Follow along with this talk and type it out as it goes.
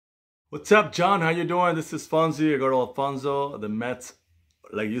What's up, John? How you doing? This is Fonzie. I got Alfonso, the Mets,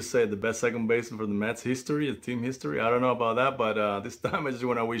 like you said, the best second baseman for the Mets history, the team history. I don't know about that, but this time I just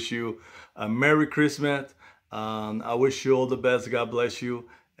want to wish you a Merry Christmas. I wish you all the best. God bless you.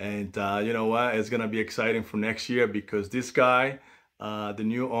 And you know what? It's gonna be exciting for next year because this guy, the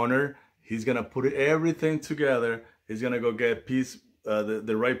new owner, he's gonna put everything together. He's gonna go get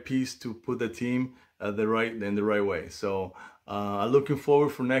the right piece to put the team in the right way. So I'm looking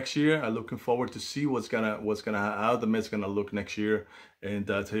forward for next year. I'm looking forward to see how the Mets gonna look next year. And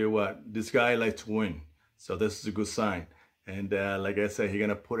I tell you what, this guy likes to win, so this is a good sign. And like I said, he's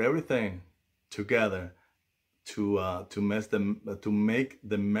gonna put everything together to make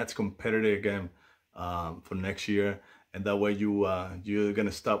the Mets competitive again for next year. And that way you're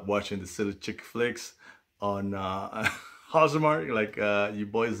gonna stop watching the silly chick flicks on Hallmark, like your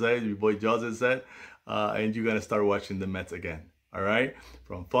boy Joseph said, and you're gonna start watching the Mets again. All right,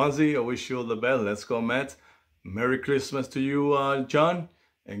 from Fonzie, I wish you all the best. Let's go Mets. Merry Christmas to you, John,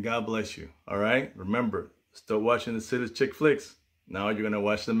 and God bless you. All right, remember, start watching the silly chick flicks. Now you're gonna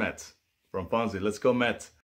watch the Mets. From Fonzie, let's go Mets.